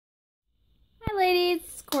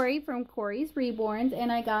Corey from Corey's Reborns, and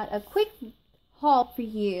I got a quick haul for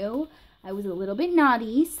you. I was a little bit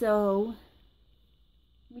naughty, so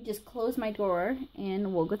let me just close my door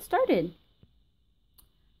and we'll get started.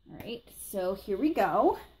 Alright, so here we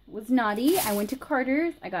go. It was naughty. I went to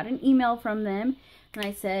Carter's. I got an email from them, and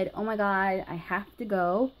I said, oh my god, I have to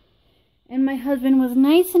go. And my husband was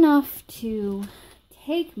nice enough to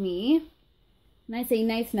take me. And I say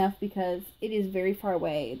nice enough because it is very far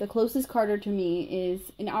away. The closest Carter to me is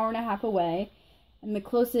an hour and a half away. And the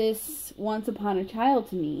closest Once Upon a Child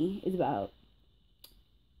to me is about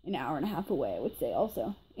an hour and a half away, I would say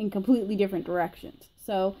also. In completely different directions.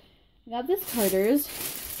 So, I got this Carter's.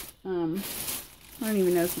 I don't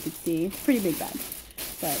even know if you could see. It's a pretty big bag.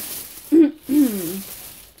 But,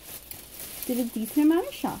 did a decent amount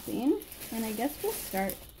of shopping. And I guess we'll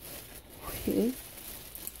start with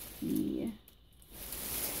the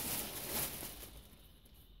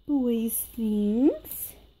boys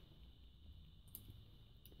things.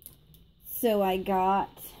 So I got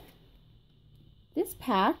this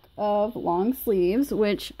pack of long sleeves,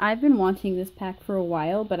 which I've been wanting this pack for a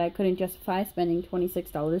while, but I couldn't justify spending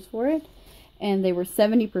 $26 for it. And they were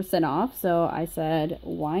 70% off, so I said,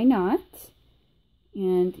 why not?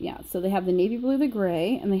 And yeah, so they have the navy blue, the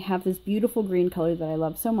gray, and they have this beautiful green color that I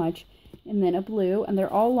love so much. And then a blue, and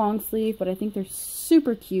they're all long sleeve, but I think they're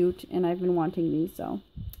super cute, and I've been wanting these, so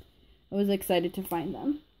I was excited to find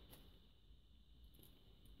them.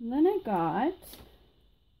 And then I got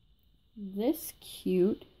this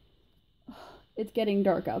cute, it's getting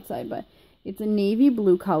dark outside, but it's a navy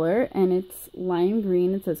blue color, and it's lime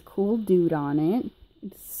green. It says Cool Dude on it.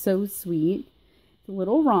 It's so sweet. It's a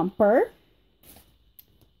little romper.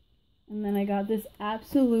 And then I got this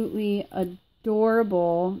absolutely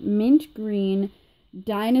adorable mint green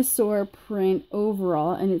dinosaur print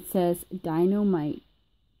overall, and it says Dynamite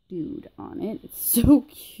Dude on it. It's so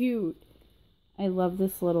cute. I love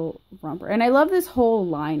this little romper. And I love this whole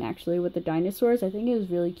line, actually, with the dinosaurs. I think it was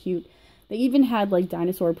really cute. They even had, like,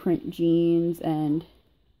 dinosaur print jeans and,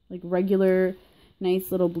 like, regular nice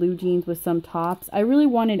little blue jeans with some tops. I really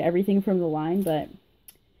wanted everything from the line, but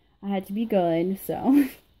I had to be good, so.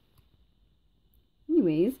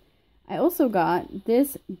 Anyways, I also got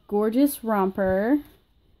this gorgeous romper.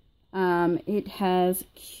 It has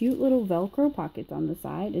cute little Velcro pockets on the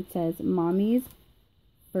side. It says Mommy's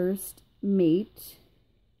First Mate.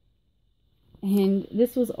 And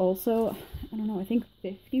this was also, I don't know, I think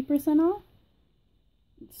 50% off.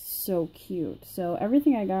 It's so cute. So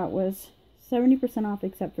everything I got was 70% off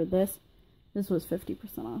except for this. This was 50%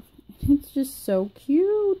 off. It's just so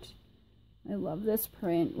cute. I love this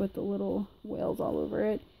print with the little whales all over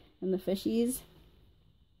it and the fishies.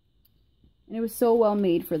 And it was so well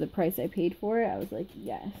made for the price I paid for it. I was like,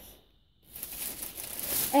 yes.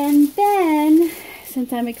 And then,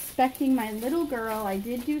 since I'm expecting my little girl, I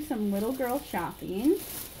did do some little girl shopping.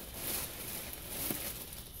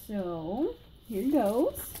 So, here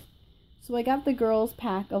goes. So I got the girls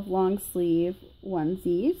pack of long sleeve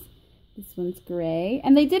onesies. This one's gray.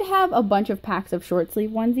 And they did have a bunch of packs of short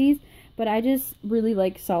sleeve onesies, but I just really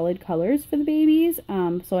like solid colors for the babies,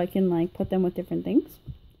 so I can like put them with different things.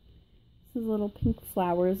 This is little pink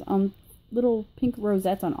flowers, little pink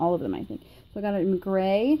rosettes on all of them, I think. So I got it in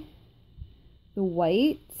gray, the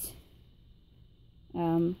white,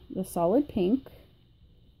 the solid pink,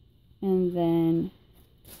 and then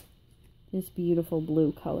this beautiful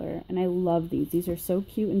blue color. And I love these. These are so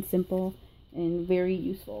cute and simple and very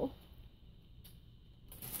useful.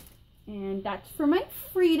 And that's for my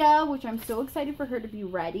Frida, which I'm so excited for her to be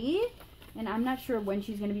ready. And I'm not sure when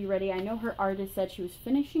she's going to be ready. I know her artist said she was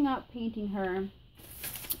finishing up painting her,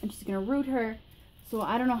 and she's going to root her. So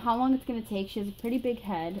I don't know how long it's going to take. She has a pretty big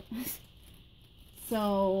head.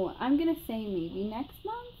 So I'm going to say maybe next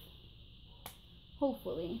month.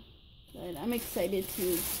 Hopefully. But I'm excited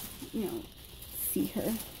to, you know, see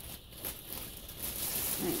her.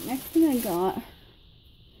 Alright, next thing I got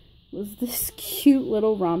was this cute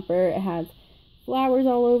little romper. It has flowers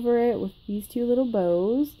all over it with these two little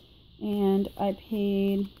bows. And I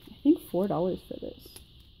paid, I think, $4 for this.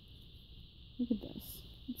 Look at this.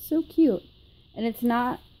 It's so cute. And it's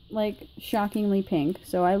not, like, shockingly pink.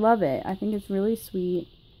 So I love it. I think it's really sweet.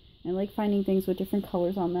 I like finding things with different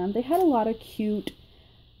colors on them. They had a lot of cute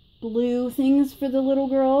blue things for the little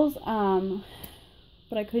girls.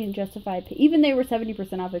 But I couldn't justify, even they were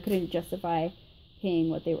 70% off, I couldn't justify paying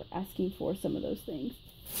what they were asking for some of those things.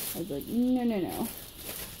 I was like, no, no, no.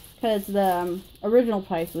 Because the original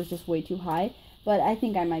price was just way too high. But I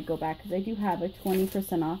think I might go back because I do have a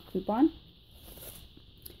 20% off coupon.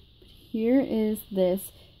 Here is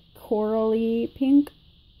this corally pink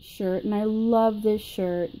shirt, and I love this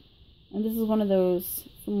shirt. And this is one of those,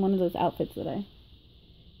 from one of those outfits that I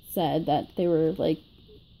said that they were like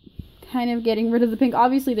kind of getting rid of the pink.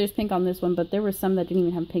 Obviously there's pink on this one, but there were some that didn't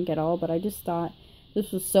even have pink at all. But I just thought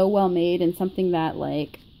this was so well made and something that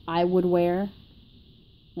like I would wear,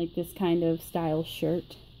 like this kind of style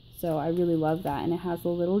shirt. So I really love that. And it has the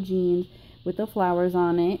little jeans with the flowers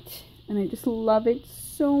on it, and I just love it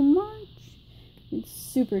so much. It's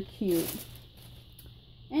super cute.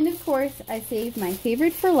 And of course I saved my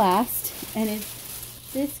favorite for last, and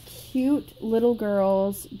it's this cute little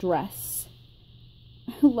girl's dress.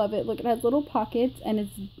 I love it. Look, it has little pockets, and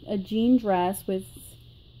it's a jean dress with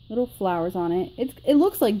little flowers on it. It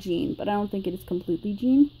looks like jean, but I don't think it is completely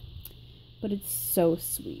jean. But it's so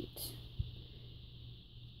sweet.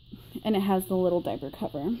 And it has the little diaper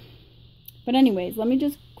cover. But anyways, let me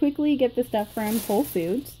just quickly get the stuff from Whole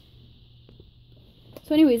Foods.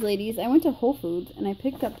 So anyways, ladies, I went to Whole Foods and I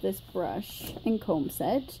picked up this brush and comb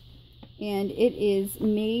set. And it is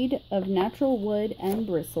made of natural wood and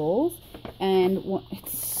bristles. And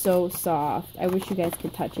it's so soft. I wish you guys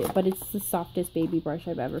could touch it. But it's the softest baby brush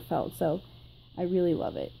I've ever felt. So I really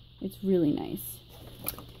love it. It's really nice.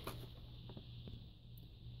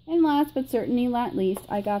 And last but certainly not least,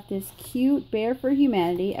 I got this cute Bear for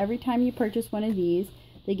Humanity. Every time you purchase one of these,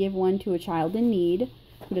 they give one to a child in need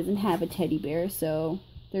who doesn't have a teddy bear. So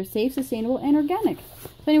they're safe, sustainable, and organic.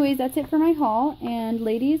 So anyways, that's it for my haul. And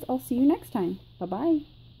ladies, I'll see you next time. Bye-bye.